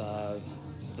with the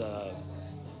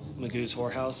Magoo's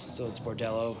Whorehouse, so it's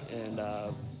Bordello and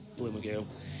Blue Magoo.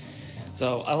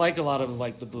 So I like a lot of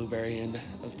like the blueberry end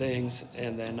of things,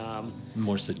 and then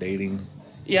more sedating.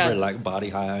 Yeah, like body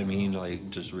high. I mean, like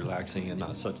just relaxing and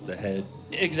not such the head.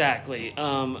 Exactly.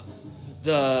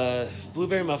 The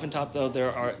blueberry muffin top,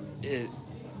 though,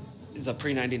 it's a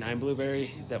pre-99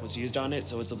 blueberry that was used on it,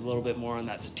 so it's a little bit more on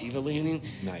that sativa leaning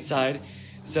side.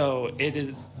 So it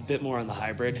is a bit more on the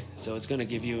hybrid. So it's going to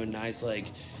give you a nice like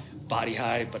body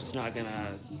high, but it's not going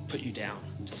to put you down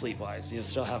sleep-wise. You'll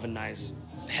still have a nice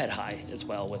head high as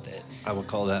well with it. I would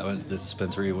call that one, the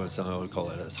dispensary one, I would call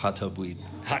it as hot tub weed.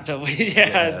 Hot tub weed,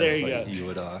 yeah, there you go. You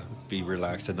would be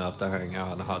relaxed enough to hang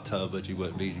out in the hot tub, but you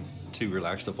wouldn't be too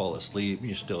relaxed to fall asleep.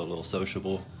 You're still a little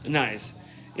sociable. Nice.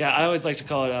 Yeah, I always like to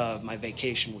call it my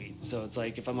vacation weed. So it's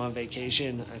like if I'm on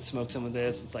vacation, I smoke some of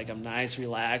this. It's like I'm nice,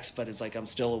 relaxed, but it's like I'm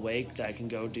still awake. That I can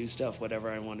go do stuff, whatever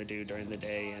I want to do during the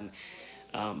day, and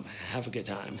have a good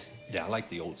time. Yeah, I like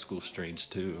the old school strains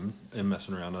too. And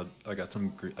messing around, I got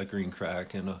a green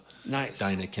crack and a nice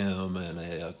Dynachem and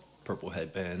a purple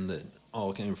headband that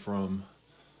all came from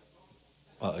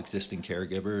existing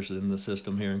caregivers in the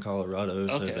system here in Colorado.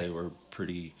 Okay. So they were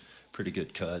pretty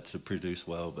good cuts. It produced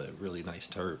well, but really nice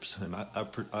terps. And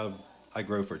I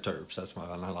grow for terps. That's why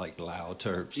I like loud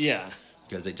terps. Yeah.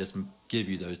 Because they just give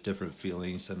you those different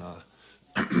feelings. And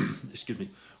excuse me.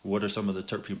 What are some of the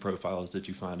terpene profiles that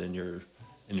you find in your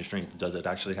strain? Does it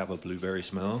actually have a blueberry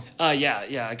smell?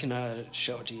 Yeah, I can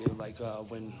show it to you. Like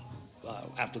when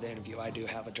after the interview, I do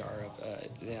have a jar of.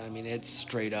 I mean, it's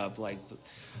straight up like the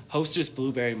Hostess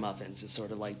blueberry muffins. It's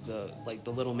sort of like the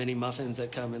little mini muffins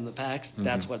that come in the packs. Mm-hmm.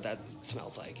 That's what that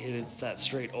smells like. It's that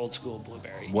straight old school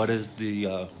blueberry. What is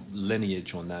the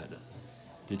lineage on that?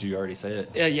 Did you already say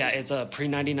it? Yeah, it's a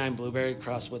pre-99 blueberry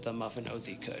crossed with a Muffin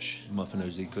OZ Kush. Muffin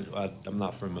OZ Kush. I'm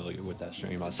not familiar with that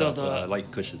strain myself, but I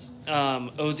like Kushes.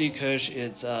 OZ Kush,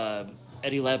 it's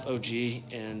Eddie Lep OG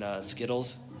and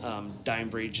Skittles, Dying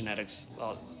Breed Genetics.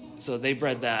 So they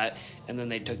bred that, and then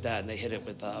they took that and they hit it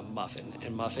with Muffin.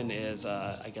 And Muffin is,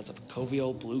 I guess, a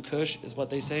Covio Blue Kush is what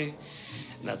they say.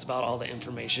 And that's about all the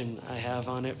information I have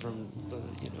on it from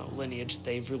the lineage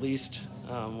they've released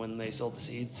when they sold the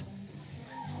seeds.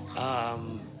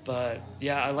 But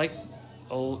yeah, I like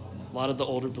a lot of the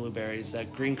older blueberries.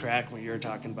 That green crack, when you were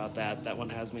talking about that one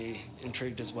has me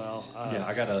intrigued as well. Yeah,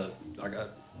 I got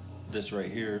this right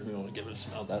here. If you want to give it a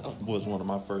smell, that was one of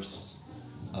my first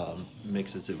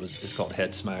mixes. It's called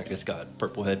Head Smack. It's got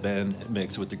purple headband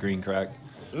mixed with the green crack.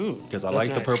 Ooh, because I like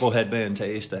nice. The purple headband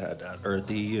taste. It had that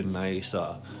earthy and nice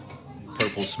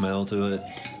purple smell to it.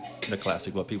 The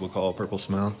classic, what people call purple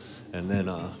smell, and then.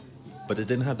 But it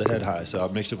didn't have the head high, so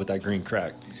I mixed it with that green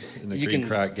crack. And the you green can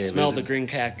crack gave smell it, the green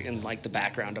crack in like the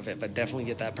background of it, but definitely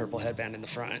get that purple headband in the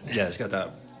front. Yeah, it's got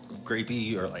that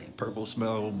grapey or like purple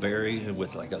smell, berry,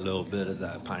 with like a little bit of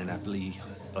that pineapple-y.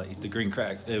 Like the green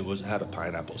crack, had a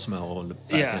pineapple smell on the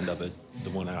back end of it, the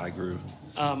one that I grew.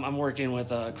 I'm working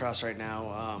with a cross right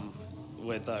now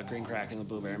with green crack and the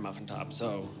blueberry muffin top.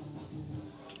 So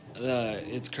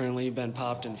it's currently been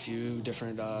popped in a few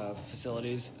different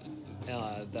facilities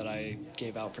that I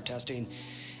gave out for testing,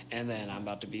 and then I'm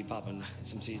about to be popping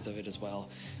some seeds of it as well.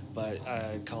 But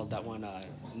I called that one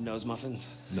nose muffins.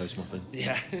 Nose muffin.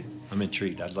 Yeah. I'm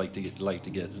intrigued. I'd like to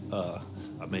get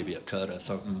maybe a cut of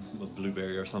something, a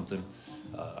blueberry or something.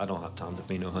 I don't have time to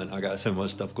pheno hunt. I got so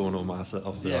much stuff going on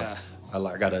myself. Yeah.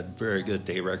 I got a very good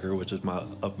day wrecker, which is my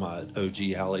OG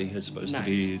alley. It's supposed to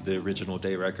be the original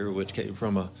day wrecker, which came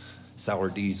from a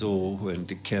sour diesel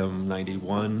and Chem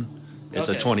 91. It's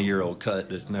a 20-year-old cut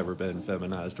that's never been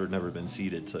feminized or never been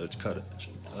seeded, so it's cut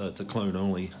to clone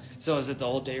only. So is it the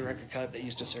old day record cut that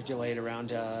used to circulate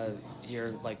around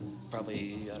here, like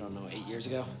probably, 8 years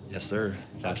ago? Yes, sir.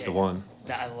 That's the one.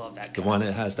 I love that cut. The one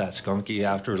that has that skunky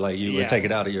after, like you would take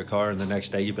it out of your car, and the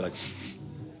next day you'd be like,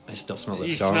 I still smell the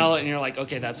skunk. You smell it, and you're like,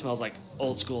 okay, that smells like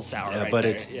old school sour right but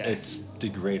there. It's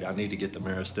degraded. I need to get the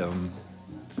meristem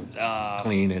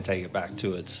clean and take it back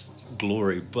to its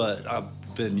glory, but I've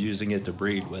been using it to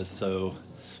breed with, so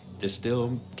it's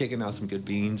still kicking out some good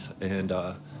beans. And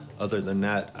other than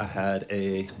that, I had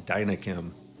a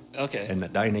Dynachem. Okay. And the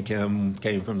Dynachem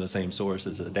came from the same source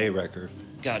as the day wrecker.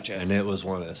 Gotcha. And it was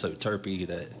one that's so terpy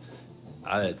that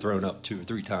I had thrown up 2 or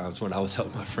 3 times when I was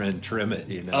helping my friend trim it.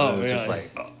 Oh, really? Just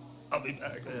like, I'll be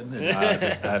back. And then I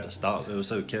had to stop. It was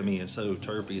so chemy and so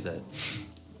terpy that,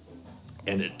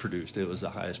 and it was the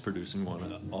highest producing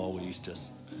one. Always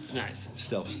just nice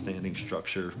self-standing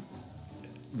structure,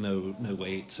 no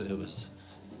weights. It was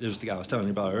the guy I was telling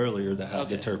you about earlier that had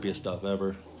the terpiest stuff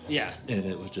ever. Yeah. And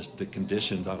it was just the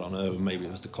conditions. I don't know. Maybe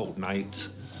it was the cold nights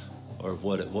or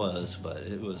what it was, but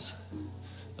it was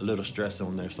a little stress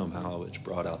on there somehow, which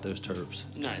brought out those terps.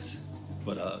 Nice.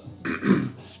 But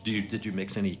did you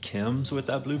mix any chems with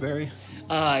that blueberry?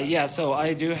 Yeah, so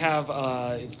I do have,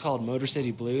 it's called Motor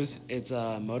City Blues. It's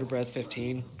Motor Breath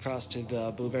 15 crossed to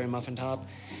the blueberry muffin top,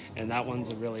 and that one's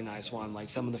a really nice one. Like,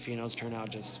 some of the phenols turn out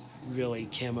just really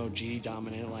Chem OG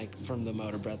dominant, like from the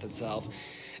Motor Breath itself.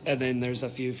 And then there's a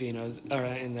few phenols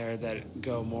in there that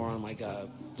go more on like a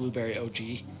blueberry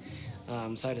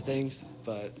OG side of things,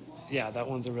 but yeah, that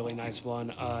one's a really nice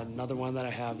one. Another one that I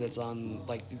have that's on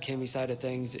like the chemi side of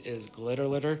things is Glitter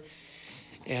Litter.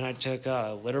 And I took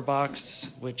Litter Box,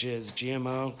 which is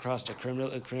GMO, crossed to Creme de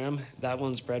la Creme. That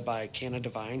one's bred by Canna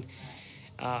Divine.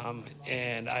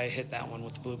 And I hit that one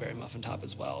with the blueberry muffin top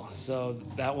as well. So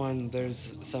that one,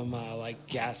 there's some like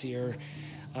gassier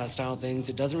style things.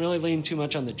 It doesn't really lean too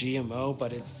much on the GMO,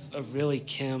 but it's a really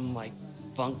chem like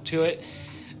funk to it.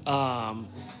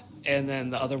 And then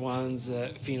the other ones,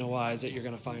 phenol-wise, that you're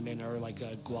going to find in are like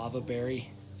a guava berry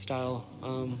style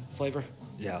flavor.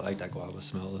 Yeah, I like that guava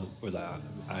smell, or the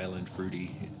island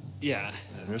fruity. Yeah.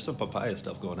 And there's some papaya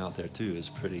stuff going out there too. It's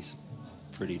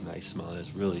pretty nice smell.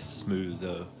 It's really smooth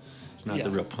though. It's not the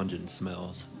real pungent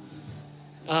smells.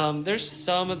 There's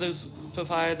some of those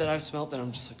papaya that I've smelled that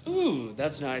I'm just like, ooh,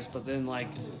 that's nice. But then like,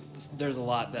 there's a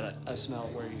lot that I've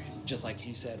smelled where you, just like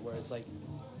he said, where it's like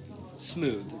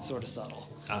smooth and sort of subtle.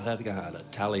 I had a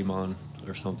Talimon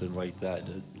or something like that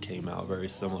came out very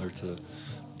similar to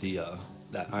the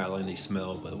that islandy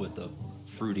smell, but with the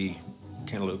fruity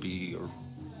cantaloupe or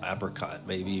apricot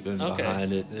maybe even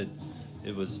behind it.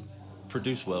 It was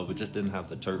produced well, but just didn't have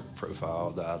the terp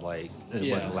profile that I like.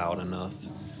 It wasn't loud enough.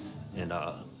 And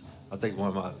I think one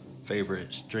of my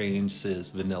favorite strains is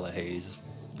Vanilla Haze.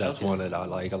 That's one that I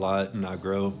like a lot and I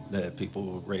grow, that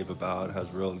people rave about. It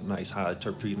has real nice high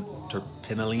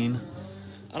terpenoline.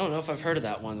 I don't know if I've heard of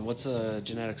that one. What's the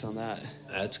genetics on that?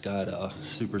 That's got a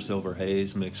super silver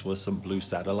haze mixed with some blue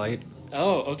satellite.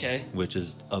 Oh, okay. Which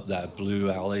is up that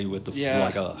blue alley with the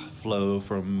like a flow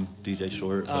from DJ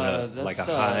Short, but like a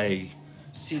high,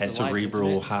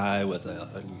 cerebral high with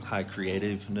a high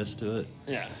creativeness to it.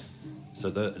 Yeah. So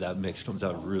that mix comes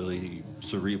out really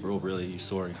cerebral, really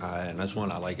soaring high, and that's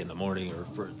one I like in the morning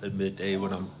or at midday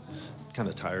when I'm kind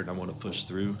of tired and I want to push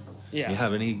through. Yeah. You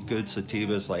have any good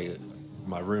sativas? Like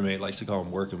my roommate likes to call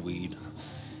them working weed.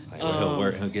 Like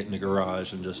he'll get in the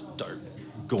garage and just start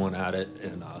going at it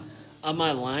and on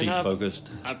my lineup, be focused.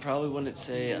 I probably wouldn't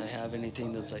say I have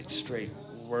anything that's like straight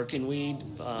working weed.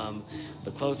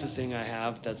 The closest thing I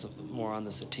have that's more on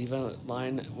the sativa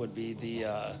line would be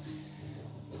the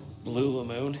Blue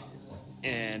Lamoon,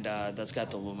 and that's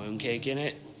got the Lamoon cake in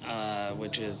it,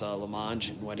 which is Lamange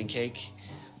and wedding cake.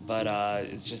 But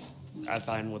it's just, I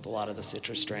find with a lot of the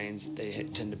citrus strains, they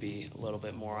tend to be a little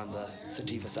bit more on the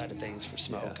sativa side of things for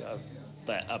smoke,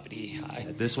 that uppity high.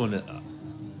 This one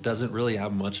doesn't really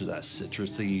have much of that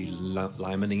citrusy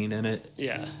limonene in it.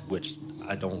 Yeah. Which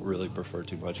I don't really prefer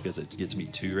too much because it gets me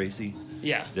too racy.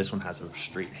 Yeah. This one has a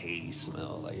straight haze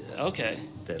smell like that. Okay.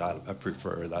 That I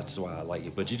prefer. That's why I like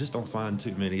it. But you just don't find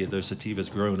too many of those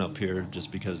sativas growing up here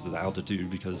just because of the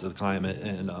altitude, because of the climate,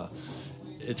 and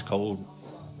it's cold,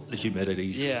 the humidity.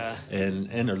 Yeah. And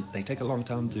they take a long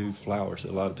time to flower, so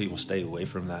a lot of people stay away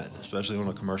from that, especially on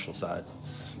the commercial side.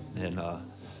 And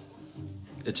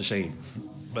it's a shame.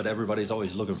 But everybody's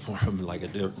always looking for them, like a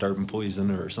Durban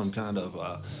poison or some kind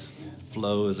of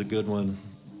flow is a good one.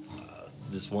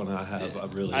 This one I have, I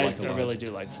really like a lot. I really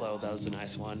do like Flow. That was a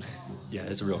nice one. Yeah,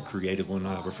 it's a real creative one.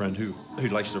 I have a friend who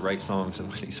likes to write songs, and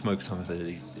when he smokes some of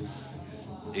it,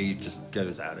 he just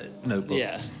goes at it. Notebook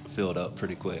filled up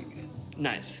pretty quick.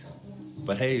 Nice.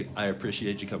 But hey, I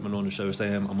appreciate you coming on the show,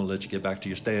 Sam. I'm gonna let you get back to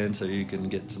your stand so you can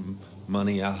get some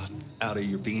money out of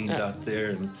your beans out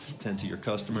there and tend to your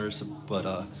customers. But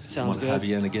I want to have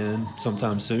you in again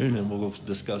sometime soon, and we'll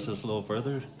discuss this a little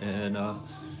further. And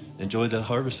enjoy the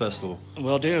Harvest Festival.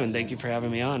 Will do, and thank you for having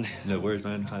me on. No worries,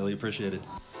 man. Highly appreciated.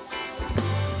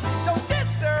 Don't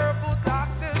discernible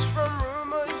doctors from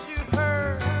rumors you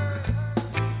heard.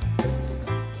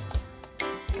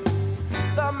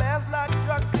 The man's not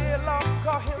drug dealer,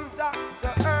 call him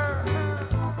Dr. Earl.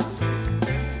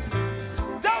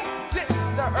 Don't diss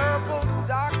the herbal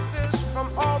doctors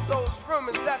from all those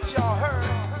rumors that y'all heard.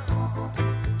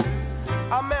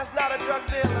 A man's not a drug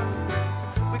dealer.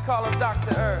 call him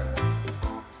Dr. Herb.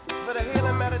 For the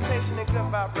healing, meditation, and good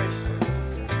vibration.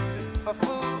 For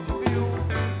food, fuel,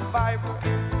 fiber,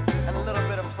 and a little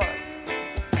bit of fun.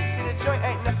 See, the joint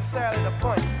ain't necessarily the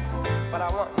point, but I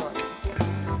want one.